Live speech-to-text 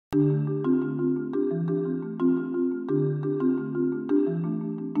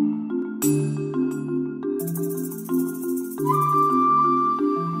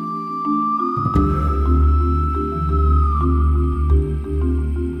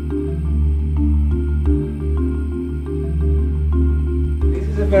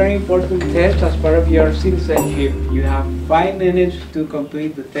very important test as part of your citizenship. You have 5 minutes to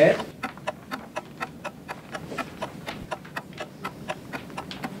complete the test.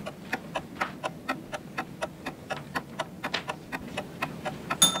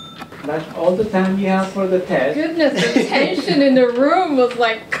 That's all the time you have for the test. Goodness, the tension in the room was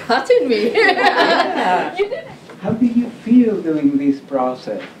like cutting me. Yeah. How do you feel doing this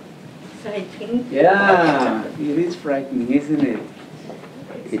process? Frightening. Yeah, it is frightening, isn't it?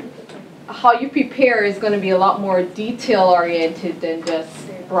 How you prepare is going to be a lot more detail-oriented than just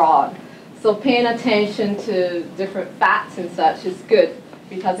broad. So paying attention to different facts and such is good,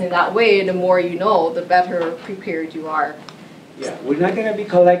 because in that way, the more you know, the better prepared you are. Yeah, we're not going to be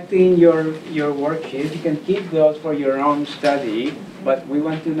collecting your worksheets. You can keep those for your own study, but we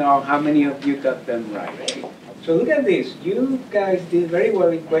want to know how many of you got them right. So look at this. You guys did very well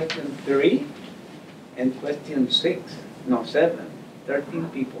in question 3 and question 6. No, 7. 13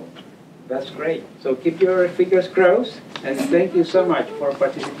 people. That's great. So keep your fingers crossed, and thank you so much for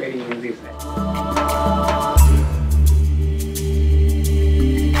participating in this.